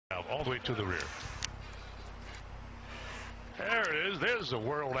all the way to the rear. There it is. There's the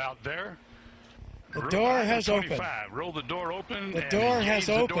world out there. The door has opened. Roll the door open. The door has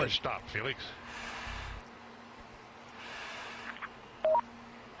opened. The door stop, Felix.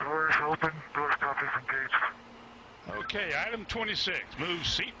 Door is open. Door stop is engaged. Okay, item 26. Move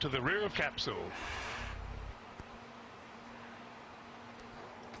seat to the rear of capsule.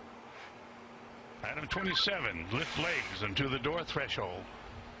 Item 27. Lift legs into the door threshold.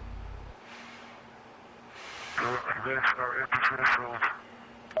 Legs are at the threshold.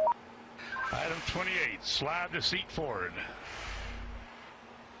 Item 28. Slide the seat forward.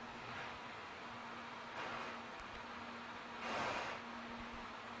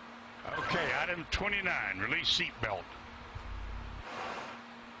 Okay, item 29. Release seat belt.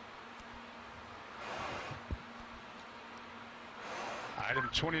 Item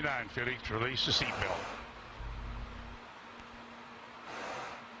 29, Felix, release the seat belt.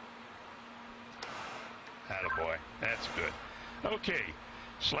 Attaboy, that's good. Okay,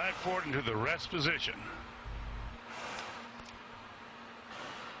 slide forward into the rest position.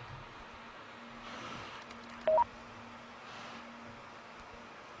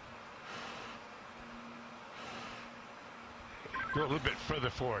 Go a little bit further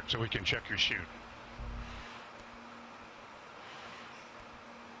forward so we can check your chute.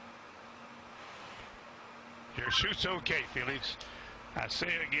 Your chute's okay, Felix. I say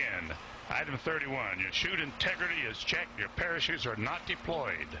it again. Item 31, your chute integrity is checked. Your parachutes are not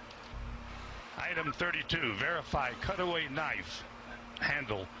deployed. Item 32, verify cutaway knife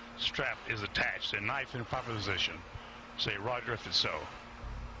handle strap is attached and knife in proper position. Say roger if it's so.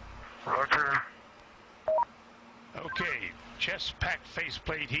 Roger. Okay, chest pack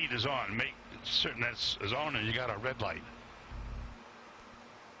faceplate heat is on. Make certain that's on and you got a red light.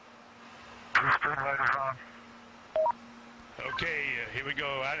 Chest light is on. Okay, here we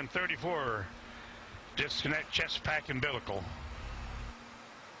go. Item 34, disconnect chest pack umbilical.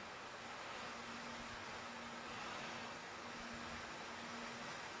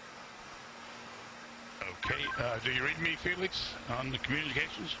 Okay, do you read me, Felix, on the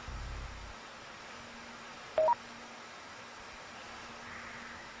communications?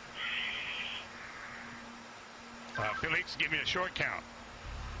 Felix, give me a short count.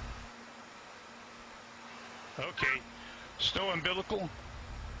 Okay. Stow umbilical.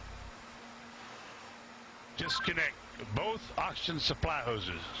 Disconnect both oxygen supply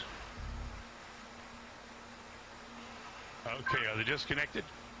hoses. Okay, are they disconnected?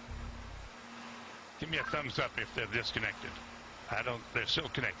 Give me a thumbs up if they're disconnected. They're still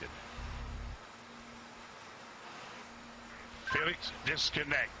connected. Felix,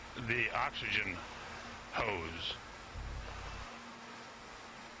 disconnect the oxygen hose.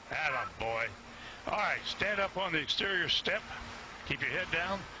 Attaboy. All right, stand up on the exterior step. Keep your head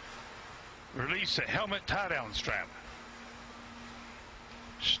down. Release the helmet tie-down strap.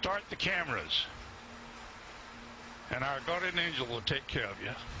 Start the cameras. And our guardian angel will take care of you.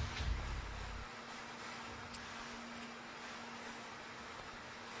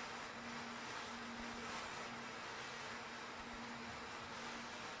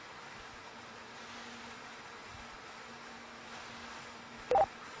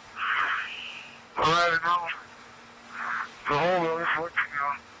 Alright, now the whole road is working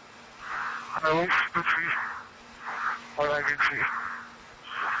now. And at least you can see what I can see.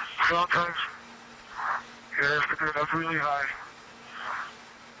 Sometimes you have to get up really high.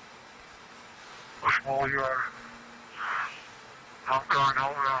 The smaller you are. I'm going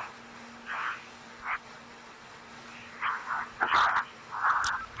home now.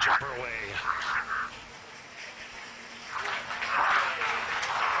 Jumper away.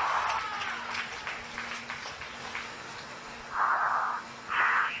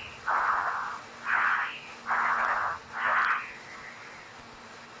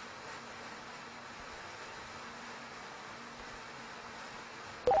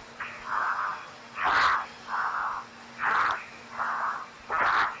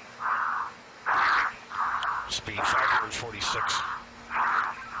 Speed 546.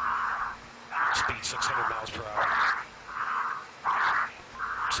 Speed 600 miles per hour.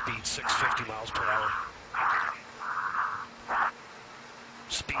 Speed 650 miles per hour.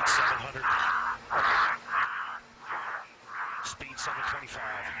 Speed 700. Speed 725.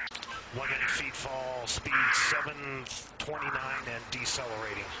 180 feet fall. Speed 729 and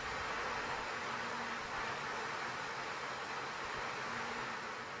decelerating.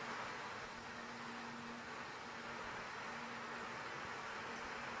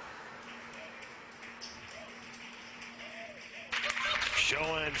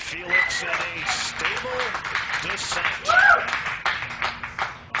 Showing Felix in a stable descent.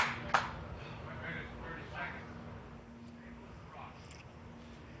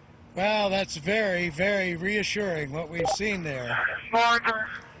 Well, that's very, very reassuring what we've seen there. Larger.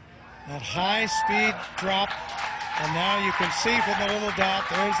 That high speed drop, and now you can see from the little dot,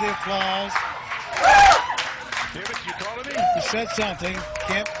 there's the applause. Felix, you calling me? He said something.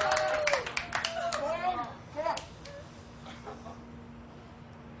 Can't.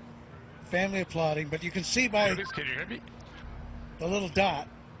 Family applauding, but you can see by Felix, can you hear me? the little dot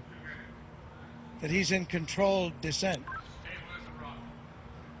that he's in controlled descent.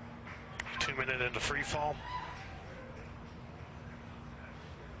 2 minutes into free fall.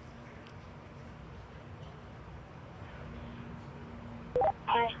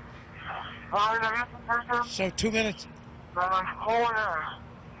 So 2 minutes.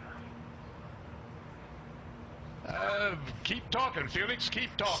 Keep talking, Felix.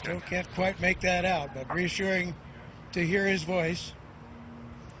 Keep talking. Still can't quite make that out, but reassuring to hear his voice.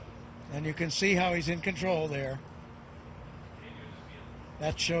 And you can see how he's in control there.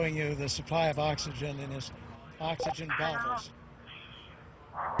 That's showing you the supply of oxygen in his oxygen bottles.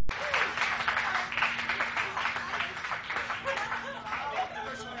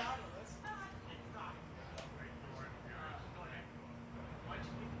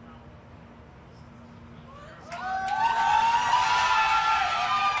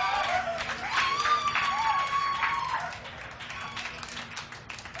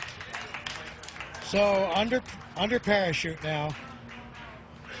 So under parachute now.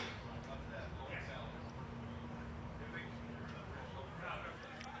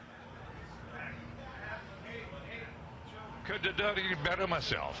 Couldn't have done any better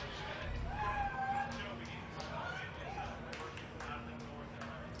myself.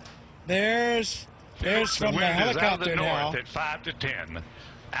 There's from the helicopter now. At 5 to 10.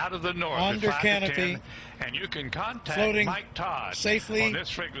 Out of the north Under at 5 canopy, to 10, and you can contact floating Mike Todd safely, on this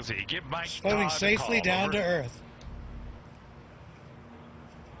frequency. Give Mike floating Todd safely a call. down Over. to Earth.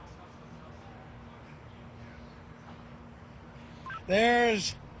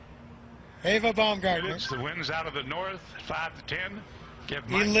 There's Ava Baumgartner. Felix, the wind's out of the north, 5 to 10. Give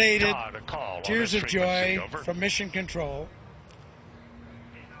Mike Elated, Todd a call. tears on of this joy frequency. Over. from Mission Control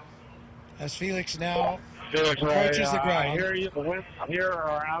as Felix now Felix, approaches the ground. I hear you. The winds here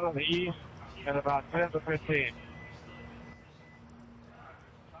are out of the east at about 10 to 15.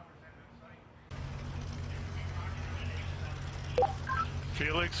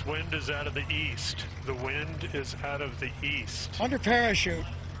 Felix, wind is out of the east. The wind is out of the east. Under parachute,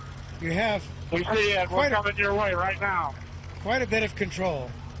 you have We see it. We're Quite a- coming your way right now. quite a bit of control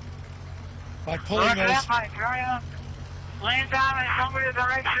by pulling Look those. at Mike. Lean down in somebody's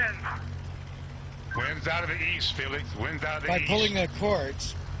direction. Wind's out of the east, Felix. Wind's out of the By east. pulling the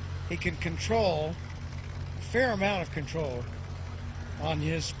cords, he can control a fair amount of control on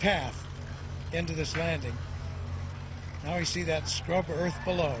his path into this landing. Now we see that scrub earth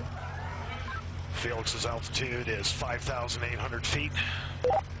below. Felix's altitude is 5,800 feet.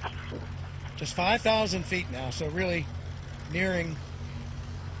 Just 5,000 feet now, so really nearing,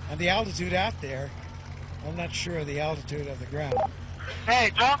 and the altitude out there, I'm not sure of the altitude of the ground.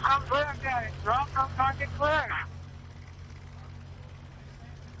 Hey, don't come clear, guys. Don't come fucking clear.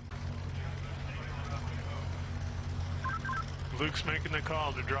 Luke's making the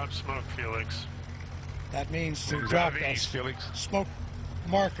call to drop smoke, Felix. That means to Wind's drop out of the a east, Felix. smoke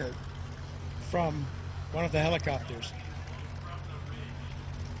marker from one of the helicopters.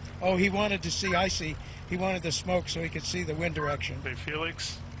 Oh, he wanted to see, I see, he wanted the smoke so he could see the wind direction. Hey,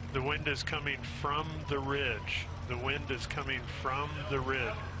 Felix, the wind is coming from the ridge. The wind is coming from the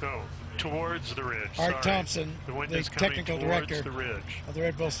ridge. No, towards the ridge. Art Sorry. Thompson, The wind the is coming technical towards director the ridge. of the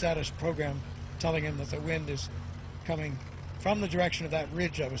RedBull Stratos program, telling him that the wind is coming from the direction of that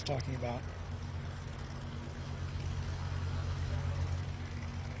ridge I was talking about.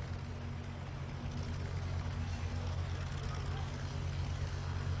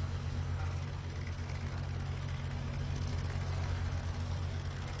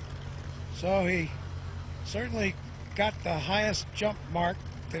 So he certainly got the highest jump mark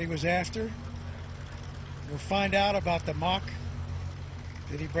that he was after. We'll find out about the Mach.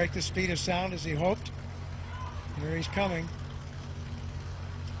 Did he break the speed of sound as he hoped? Here he's coming.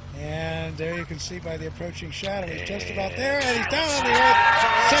 And there you can see by the approaching shadow, he's just about there, and he's down on the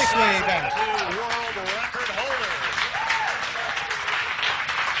earth safely back. New world record holder.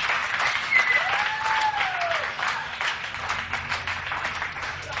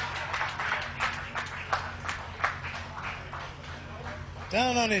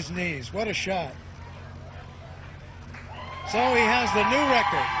 Down on his knees. What a shot. So he has the new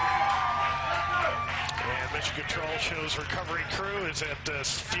record. And Mission Control shows recovery crew is at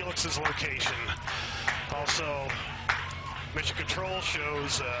Felix's location. Also, Mission Control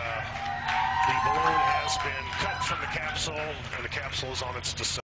shows the balloon has been cut from the capsule, and the capsule is on its descent.